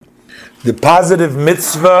The positive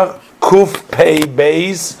mitzvah, Kuf Pei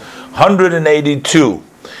Beis, 182.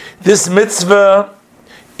 This mitzvah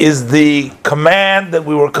is the command that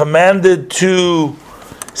we were commanded to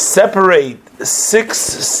separate 6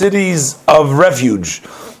 cities of refuge.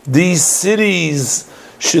 These cities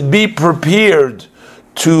should be prepared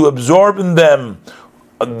to absorb in them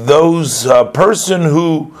those person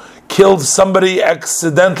who killed somebody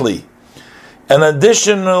accidentally. And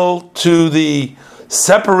additional to the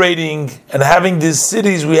separating and having these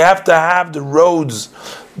cities, we have to have the roads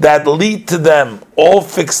that lead to them all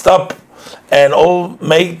fixed up and all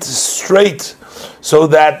made straight, so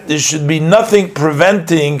that there should be nothing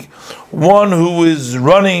preventing one who is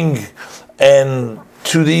running and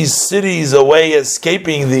to these cities away,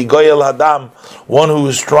 escaping the Goyal Hadam, one who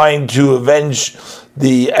is trying to avenge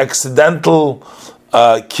the accidental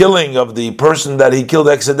killing of the person that he killed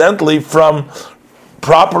accidentally, from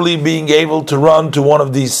properly being able to run to one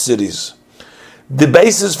of these cities. The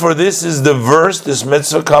basis for this is the verse. This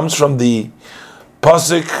mitzvah comes from the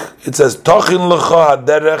pasuk. It says, "Tochin lecha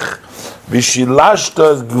haderech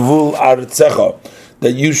v'shilashta gvul artzecha,"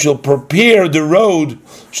 that you shall prepare the road,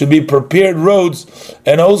 should be prepared roads,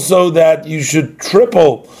 and also that you should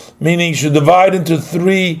triple, meaning you should divide into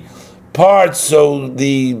 3 parts, so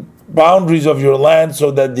the boundaries of your land,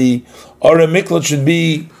 so that the Oreh Miklat should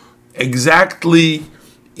be exactly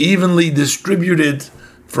evenly distributed,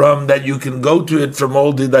 from that you can go to it from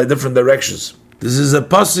all the different directions. This is a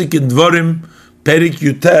pasuk in Dvarim, Perik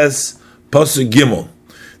Yutes, pasuk Gimel.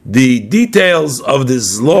 The details of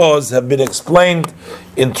these laws have been explained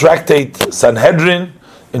in Tractate Sanhedrin,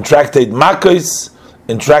 in Tractate Makos,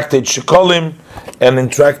 in Tractate Shekolim, and in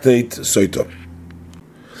Tractate Soito.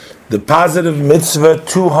 The positive mitzvah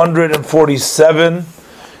 247,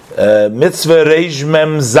 mitzvah Reish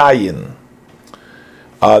Mem Zayin.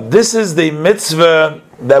 This is the mitzvah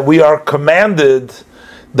that we are commanded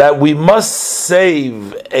that we must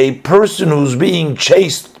save a person who's being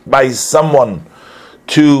chased by someone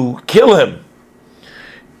to kill him.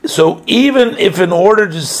 So even if in order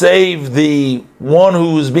to save the one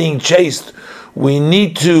who is being chased, we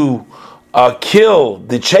need to kill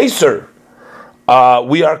the chaser,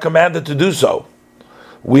 we are commanded to do so.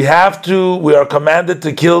 We are commanded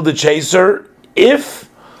to kill the chaser if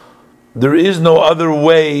there is no other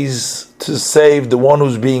ways to save the one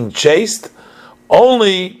who's being chased,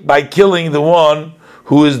 only by killing the one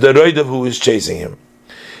who is the roidav, who is chasing him.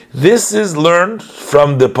 This is learned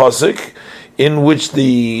from the pasuk, in which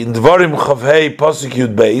the Dvarim Chavhei pasuk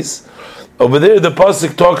Yud Beis. Over there, the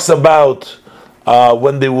pasuk talks about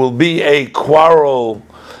when there will be a quarrel,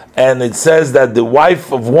 and it says that the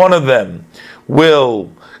wife of one of them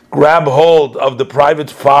will grab hold of the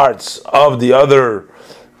private parts of the other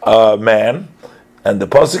man, and the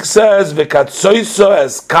pasuk says, "V'katsoiso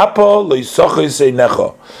es kapo loisochos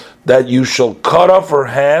einecho," that you shall cut off her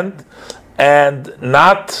hand and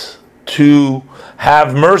not to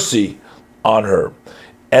have mercy on her.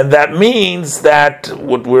 And that means that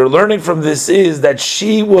what we're learning from this is that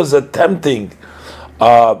she was attempting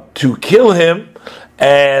to kill him,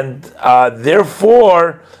 and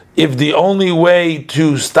therefore, if the only way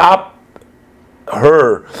to stop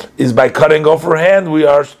her is by cutting off her hand, we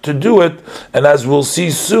are to do it. And as we'll see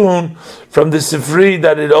soon from the Sifri,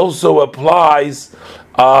 that it also applies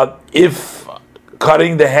if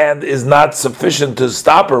cutting the hand is not sufficient to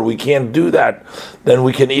stop her, we can't do that, then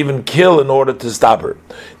we can even kill in order to stop her.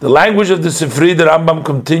 The language of the Sifri, the Rambam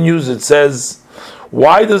continues, it says,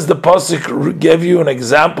 why does the pasuk give you an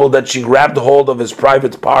example that she grabbed hold of his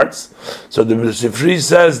private parts? So the Sifri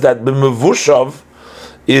says that b'mevushav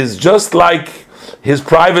is just like his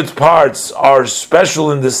private parts are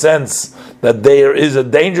special in the sense that there is a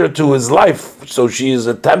danger to his life, so she is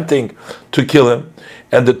attempting to kill him.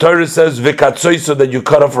 And the Torah says, V'katzoy, so that you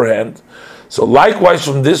cut off her hand. So likewise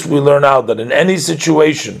from this we learn out that in any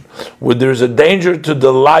situation where there is a danger to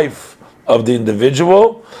the life of the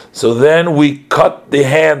individual, so then we cut the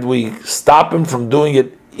hand, we stop him from doing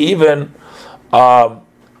it, even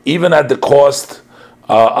at the cost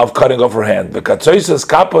of cutting off her hand. The Katsoisas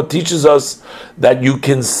Kappa teaches us that you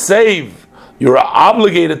can save, you're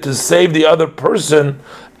obligated to save the other person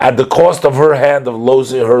at the cost of her hand, of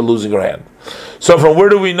losing her hand. So from where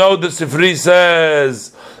do we know the Sifri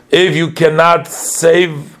says, if you cannot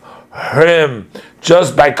save him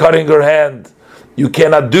just by cutting her hand, you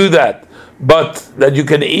cannot do that, but that you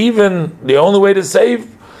can even, the only way to save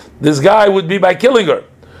this guy would be by killing her,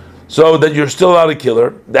 so that you're still allowed to kill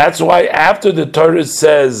her. That's why after the Torah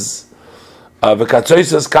says,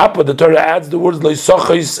 V'katzoisas kappa, the Torah adds the words,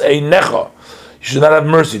 Loisochos einecha, you should not have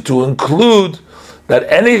mercy, to include that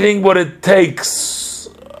anything what it takes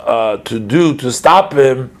to do to stop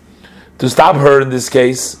her in this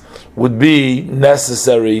case would be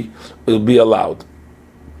necessary, will be allowed.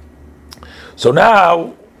 So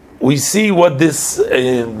now we see what this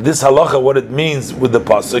halacha, what it means with the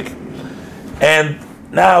pasuk, and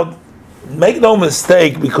now make no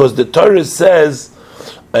mistake, because the Torah says,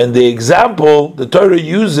 in the example, the Torah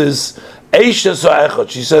uses Eisha So'echot.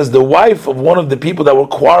 She says the wife of one of the people that were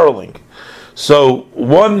quarreling. So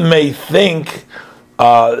one may think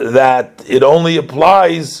that it only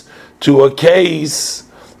applies to a case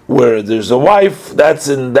where there's a wife that's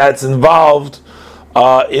involved,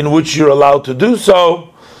 in which you're allowed to do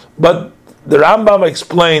so. But the Rambam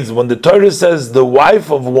explains, when the Torah says the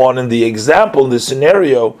wife of one in the example, in the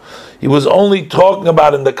scenario, he was only talking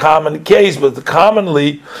about in the common case, but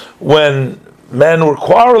commonly when men were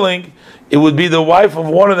quarreling, it would be the wife of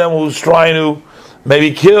one of them who was trying to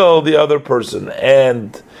maybe kill the other person.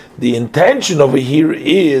 And the intention over here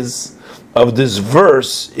of this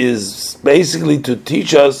verse is basically to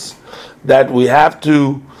teach us that we have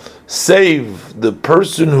to save the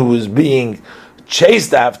person who is being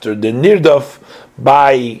chased after, the nirdaf,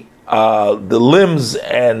 by the limbs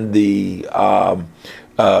and the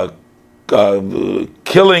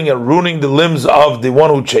killing and ruining the limbs of the one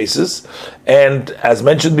who chases. And as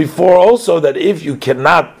mentioned before also, that if you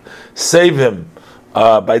cannot save him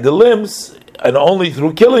by the limbs and only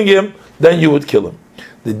through killing him, then you would kill him.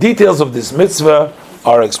 The details of this mitzvah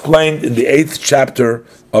are explained in the 8th chapter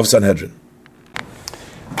of Sanhedrin.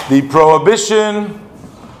 The prohibition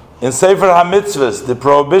in Sefer HaMitzvahs, the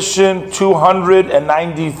prohibition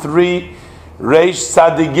 293, Reish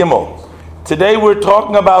Tzadik Gimel. Today we're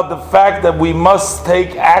talking about the fact that we must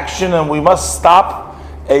take action and we must stop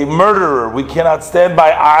a murderer. We cannot stand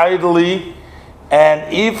by idly, and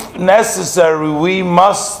if necessary, we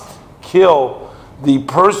must kill the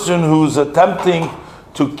person who's attempting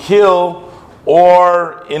to kill,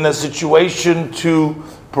 or in a situation to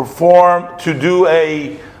do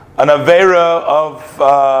an avera of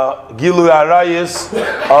Gilu Arayis,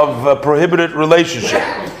 of a prohibited relationship.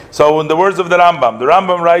 So in the words of the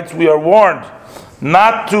Rambam writes, we are warned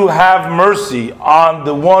not to have mercy on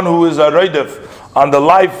the one who is a raidif, on the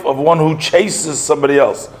life of one who chases somebody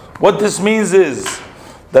else. What this means is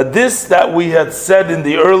that we had said in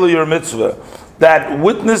the earlier mitzvah, that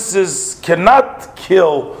witnesses cannot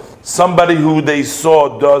kill somebody who they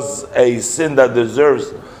saw does a sin that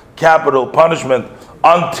deserves capital punishment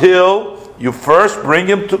until you first bring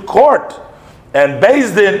him to court. And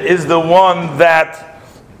Beis Din is the one that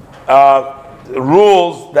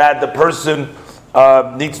rules that the person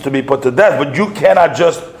needs to be put to death. But you cannot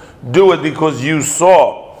just do it because you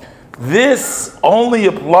saw. This only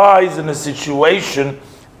applies in a situation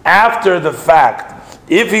after the fact.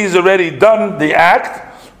 If he's already done the act,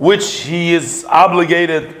 which he is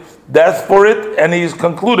obligated death for it, and he's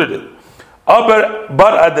concluded it.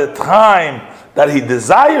 But at the time that he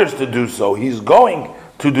desires to do so, he's going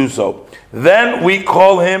to do so, then we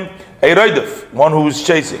call him a raidif, one who is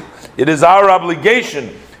chasing. It is our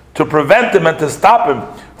obligation to prevent him and to stop him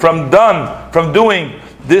from doing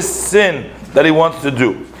this sin that he wants to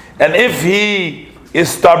do. And if he is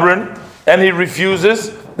stubborn and he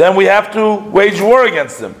refuses, then we have to wage war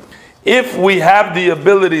against him. If we have the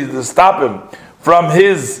ability to stop him from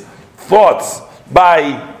his thoughts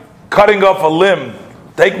by cutting off a limb,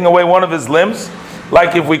 taking away one of his limbs,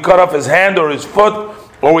 like if we cut off his hand or his foot,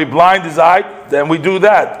 or we blind his eye, then we do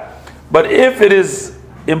that. But if it is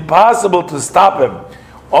impossible to stop him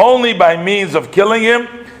only by means of killing him,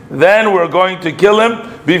 then we're going to kill him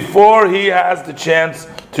before he has the chance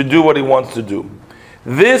to do what he wants to do.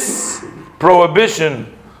 This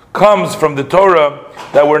prohibition comes from the Torah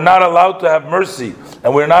that we're not allowed to have mercy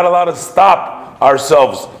and we're not allowed to stop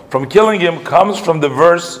ourselves from killing him, comes from the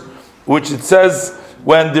verse which it says,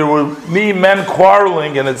 when there were men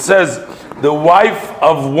quarreling, and it says the wife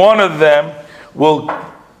of one of them will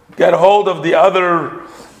get hold of the other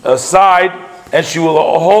side, and she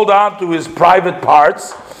will hold on to his private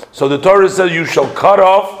parts. So the Torah says you shall cut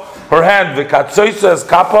off her hand. Cut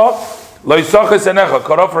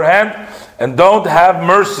off her hand and don't have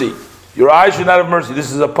mercy. Your eyes should not have mercy.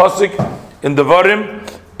 This is a pasuk in Devarim,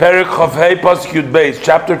 Perek Chavhei, pasuk Yud Beis,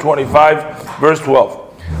 chapter 25, verse 12.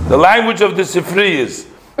 The language of the Sifri is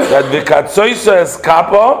that v'katzoisa es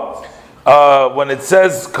kappa, when it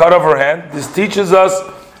says cut off her hand, this teaches us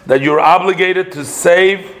that you're obligated to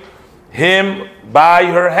save him by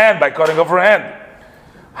her hand, by cutting off her hand.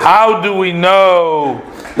 How do we know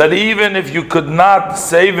that even if you could not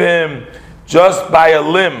save him just by a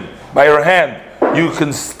limb, by her hand, you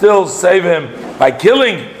can still save him by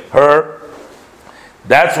killing her?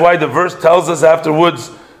 That's why the verse tells us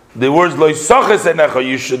afterwards, The words lo yisoches einecha,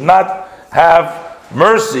 you should not have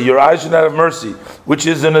mercy. Your eyes should not have mercy, which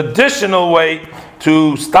is an additional way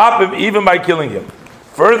to stop him even by killing him.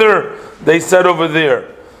 Further, they said over there,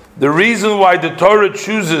 the reason why the Torah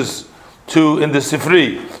chooses to, in the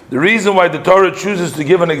Sifri, the reason why the Torah chooses to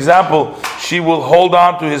give an example, she will hold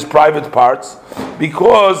on to his private parts,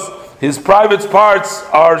 because his private parts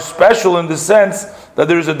are special in the sense that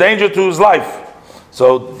there is a danger to his life.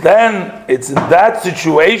 So then it's in that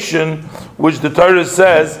situation which the Torah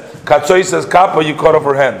says, Katsoy says kappa, you cut off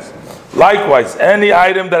her hands. Likewise, any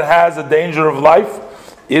item that has a danger of life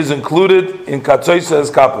is included in Katsoy says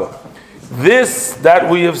kappa. This that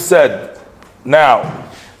we have said now,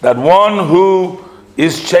 that one who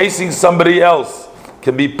is chasing somebody else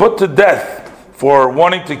can be put to death for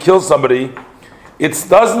wanting to kill somebody, it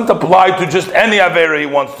doesn't apply to just any avera he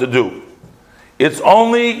wants to do. It's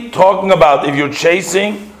only talking about if you're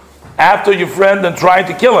chasing after your friend and trying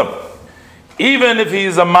to kill him. Even if he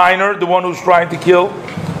is a minor, the one who's trying to kill,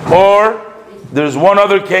 or there's one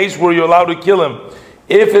other case where you're allowed to kill him.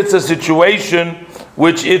 If it's a situation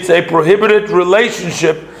which it's a prohibited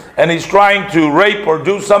relationship and he's trying to rape or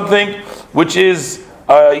do something which is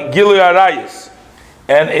Gilui Arayis,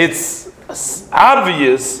 and it's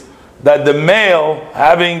obvious that the male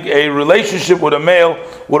having a relationship with a male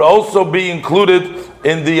would also be included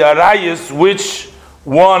in the Arayis, which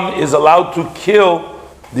one is allowed to kill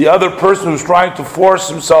the other person who's trying to force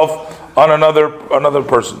himself on another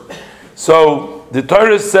person. So the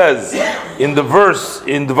Torah says in the verse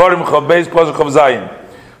in Devarim Chav Beis Pasuk Chav Zayin,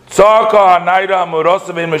 Tzaka Hanayra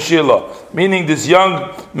Amorosa Bein Mashila, meaning this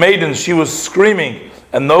young maiden, she was screaming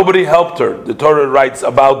and nobody helped her. The Torah writes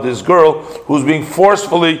about this girl who's being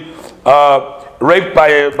forcefully raped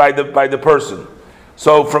by the person.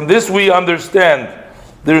 So from this we understand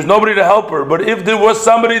there's nobody to help her, but if there was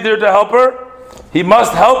somebody there to help her, he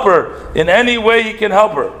must help her in any way he can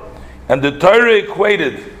help her. And the Torah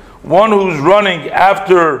equated one who's running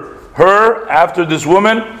after her, after this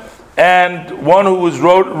woman, and one who was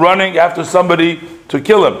running after somebody to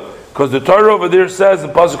kill him. Because the Torah over there says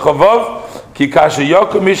in Pasuk Chavav, Ki kasha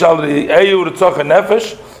yokum ish al re'ehu ritzach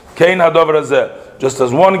nefesh, kein hadavar hazeh. Just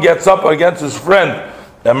as one gets up against his friend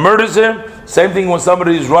and murders him, same thing when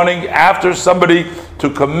somebody is running after somebody to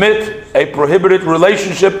commit a prohibited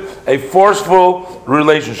relationship, a forceful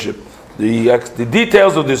relationship. The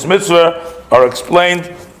details of this mitzvah are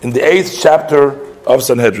explained in the 8th chapter of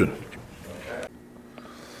Sanhedrin.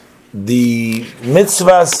 The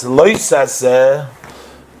mitzvahs loisaseh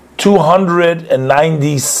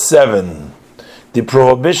 297. The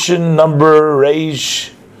prohibition number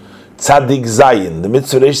Reish Tzadik Zayin. The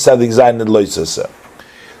mitzvah Reish Tzadik Zayin and loisaseh.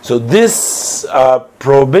 So this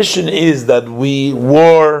prohibition is that we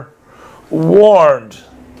were warned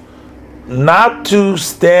not to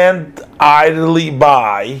stand idly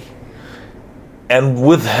by and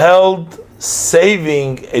withheld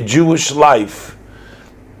saving a Jewish life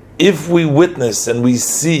if we witness and we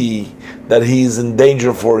see that he is in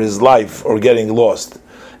danger for his life or getting lost,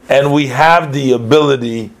 and we have the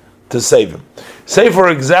ability to save him. Say, for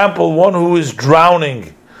example, one who is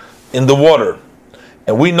drowning in the water,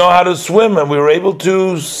 and we know how to swim and we were able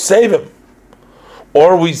to save him.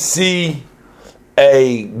 Or we see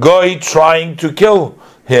a guy trying to kill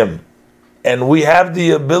him, and we have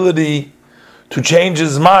the ability to change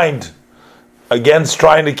his mind against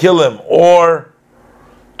trying to kill him, or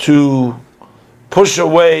to push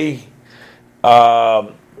away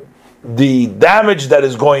the damage that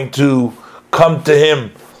is going to come to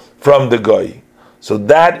him from the guy. So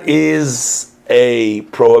that is a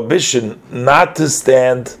prohibition not to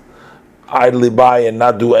stand idly by and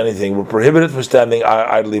not do anything. We're prohibited for standing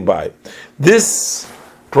idly by. This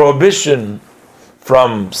prohibition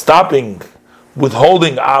from stopping,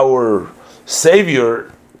 withholding our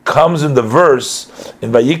Savior comes in the verse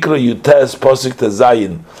in Vayikra Yutes Posik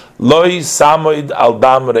Tezayin, Loi Samoid Al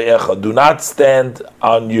Dam Re'echa, do not stand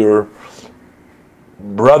on your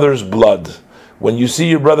brother's blood. When you see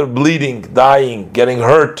your brother bleeding, dying, getting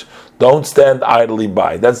hurt, don't stand idly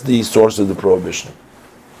by. That's the source of the prohibition.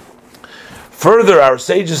 Further, our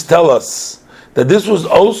sages tell us that this was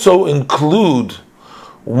also include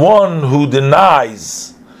one who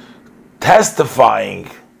denies testifying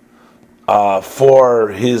for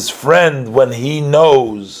his friend when he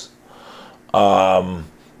knows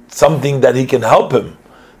something that he can help him.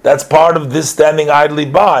 That's part of this standing idly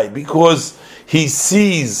by, because he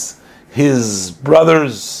sees his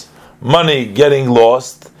brother's money getting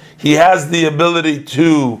lost. He has the ability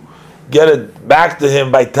to get it back to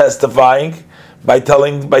him by testifying, by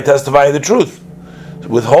testifying the truth.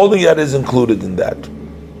 Withholding that is included in that.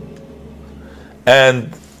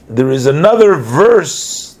 And there is another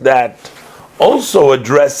verse that also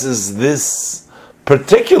addresses this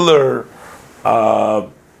particular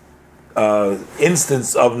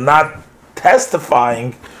instance of not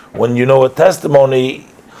testifying when you know a testimony,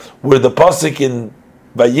 where the pasuk in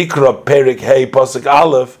Vayikra Perik Hey pasuk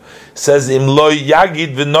Aleph says Im lo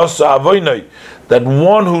yagid v'nosa avoinoi, that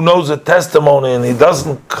one who knows a testimony and he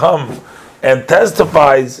doesn't come and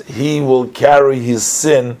testifies, he will carry his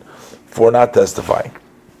sin for not testifying.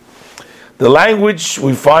 The language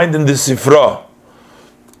we find in the Sifra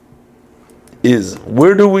is,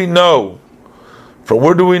 where do we know the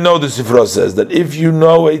Sifra says that if you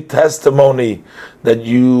know a testimony, that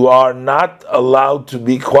you are not allowed to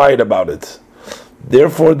be quiet about it.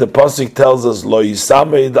 Therefore, the pasuk tells us, Lo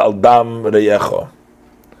yisamed al dam reyecho.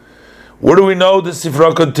 Where do we know? The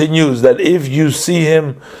Sifra continues that if you see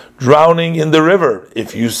him drowning in the river,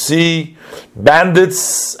 if you see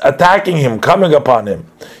bandits attacking him, coming upon him,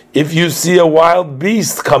 if you see a wild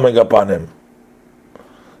beast coming upon him,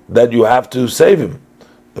 that you have to save him.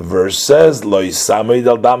 The verse says, Lo yisamed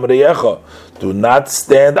al dam reyecho. Do not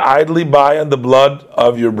stand idly by on the blood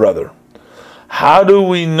of your brother. How do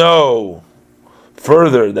we know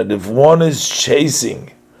further that if one is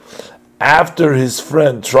chasing after his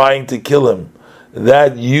friend trying to kill him,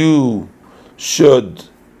 that you should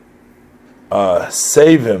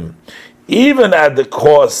save him, even at the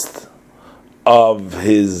cost of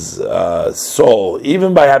his soul,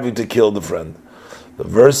 even by having to kill the friend? The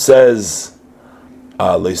verse says,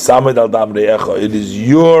 it is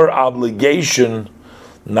your obligation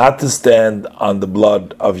not to stand on the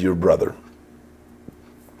blood of your brother.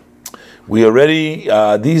 We already,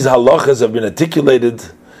 these halachas have been articulated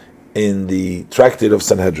in the Tractate of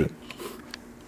Sanhedrin.